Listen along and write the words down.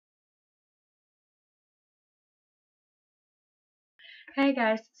Hey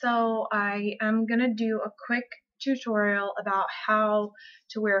guys, so I am gonna do a quick tutorial about how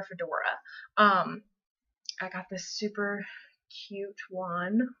to wear a fedora. I got this super cute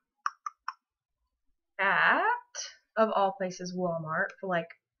one at, of all places, Walmart for like,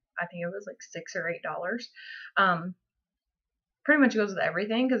 I think it was like $6 or $8. Um, Pretty much goes with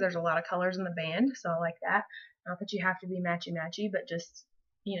everything because there's a lot of colors in the band, so I like that. Not that you have to be matchy-matchy, but just,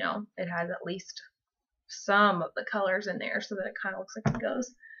 it has at least some of the colors in there so that it kind of looks like it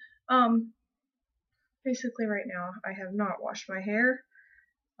goes. Um, Basically right now I have not washed my hair.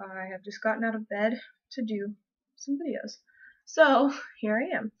 I have just gotten out of bed to do some videos. So here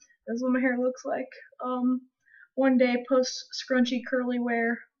I am. This is what my hair looks like. One day post scrunchy curly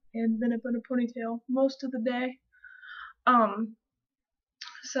wear and then up in a ponytail most of the day. Um,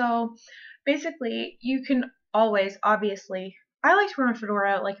 so basically you can always, obviously, I like to wear my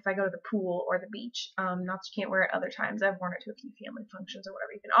fedora like if I go to the pool or the beach. Not that you can't wear it other times. I've worn it to a few family functions or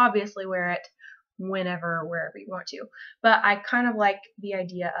whatever. You can obviously wear it whenever, wherever you want to. But I kind of like the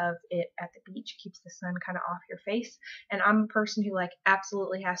idea of it at the beach. Keeps the sun kind of off your face. And I'm a person who like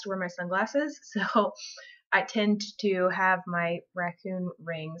absolutely has to wear my sunglasses. So I tend to have my raccoon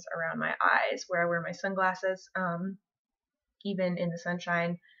rings around my eyes where I wear my sunglasses, even in the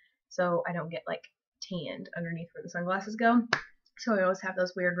sunshine, so I don't get like tanned underneath where the sunglasses go. So I always have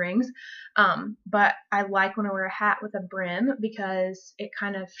those weird rings. But I like when I wear a hat with a brim because it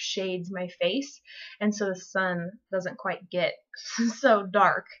kind of shades my face, and so the sun doesn't quite get so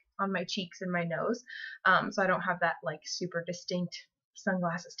dark on my cheeks and my nose. So I don't have that like super distinct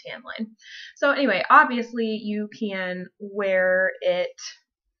sunglasses tan line. So anyway, obviously you can wear it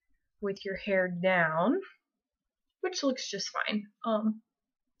with your hair down, which looks just fine.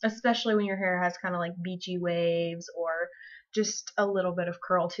 Especially when your hair has kind of like beachy waves or just a little bit of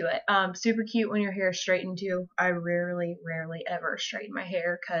curl to it. Super cute when your hair is straightened too. I rarely ever straighten my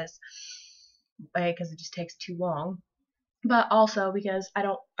hair because it just takes too long. But also because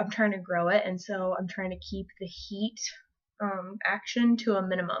I'm trying to grow it, and so I'm trying to keep the heat action to a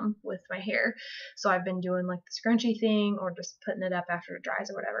minimum with my hair. So I've been doing like the scrunchy thing or just putting it up after it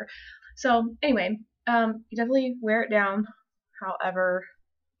dries or whatever. So anyway, you definitely wear it down however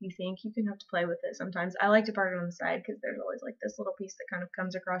you think. You can have to play with it sometimes. I like to part it on the side because there's always like this little piece that kind of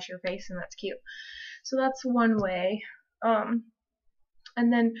comes across your face, and that's cute. So that's one way. And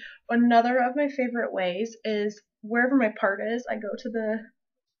then another of my favorite ways is wherever my part is, I go to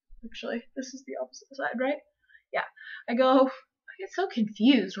actually, this is the opposite side, right? Yeah. I get so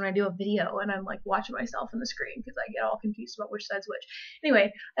confused when I do a video and I'm like watching myself on the screen because I get all confused about which side's which.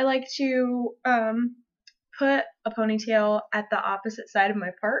 Anyway, I like to put a ponytail at the opposite side of my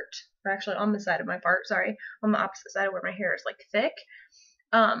part, or actually on the side of my part, sorry, on the opposite side of where my hair is like thick.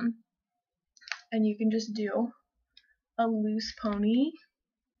 And you can just do a loose pony,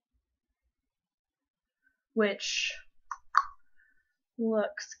 which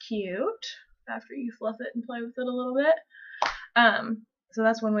looks cute after you fluff it and play with it a little bit. So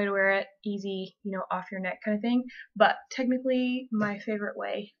that's one way to wear it, easy, off your neck kind of thing. But technically my favorite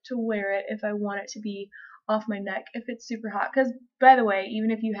way to wear it if I want it to be off my neck if it's super hot, because by the way,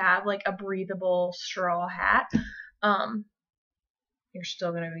 even if you have like a breathable straw hat, you're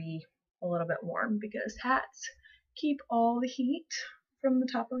still going to be a little bit warm because hats keep all the heat from the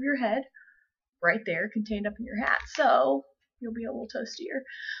top of your head right there contained up in your hat, so you'll be a little toastier.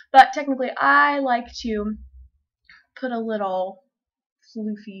 But technically I like to put a little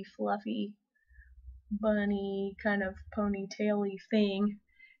floofy, fluffy, bunny kind of ponytaily thing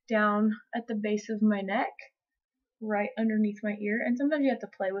down at the base of my neck, right underneath my ear, and sometimes you have to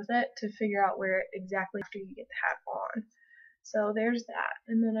play with it to figure out where exactly after you get the hat on. So there's that,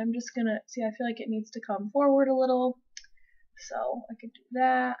 and then I'm just gonna see, I feel like it needs to come forward a little, so I could do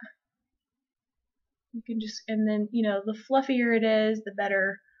that. You can just, and then, the fluffier it is, the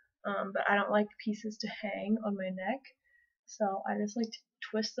better, but I don't like pieces to hang on my neck, so I just like to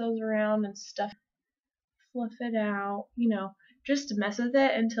twist those around and stuff, fluff it out, just to mess with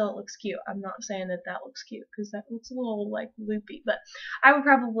it until it looks cute. I'm not saying that that looks cute because that looks a little like loopy, but I would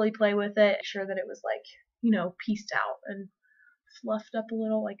probably play with it, make sure that it was like, pieced out and fluffed up a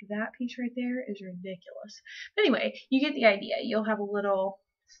little. Like that piece right there is ridiculous. But anyway, you get the idea. You'll have a little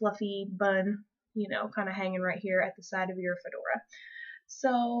fluffy bun, kind of hanging right here at the side of your fedora.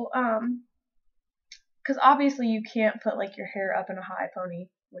 So, because obviously you can't put like your hair up in a high pony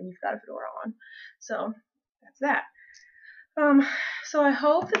when you've got a fedora on. So that's that. So I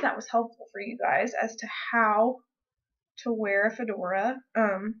hope that that was helpful for you guys as to how to wear a fedora.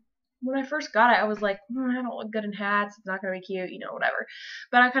 When I first got it, I was like, I don't look good in hats, it's not going to be cute, whatever.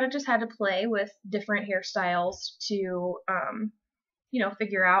 But I kind of just had to play with different hairstyles to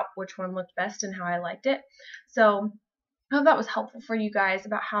figure out which one looked best and how I liked it. So I hope that was helpful for you guys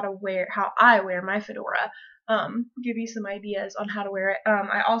about how I wear my fedora. Give you some ideas on how to wear it.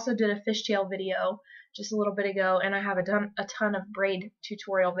 I also did a fishtail video just a little bit ago, and I have a ton of braid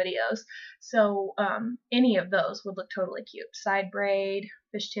tutorial videos. So any of those would look totally cute. Side braid,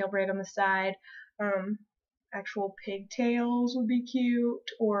 fishtail braid on the side, actual pigtails would be cute,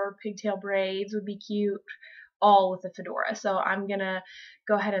 or pigtail braids would be cute, all with a fedora. So I'm gonna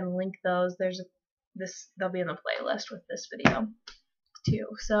go ahead and link those. They'll be in the playlist with this video too.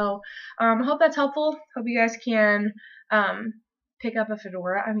 So I hope that's helpful. Hope you guys can pick up a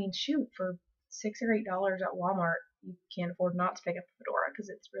fedora. I mean, shoot, for $6 or $8 at Walmart, you can't afford not to pick up a fedora because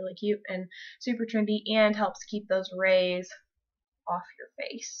it's really cute and super trendy and helps keep those rays off your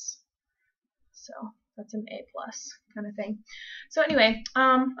face. So that's an A+ kind of thing. So anyway,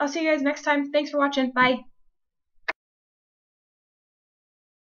 I'll see you guys next time. Thanks for watching. Bye.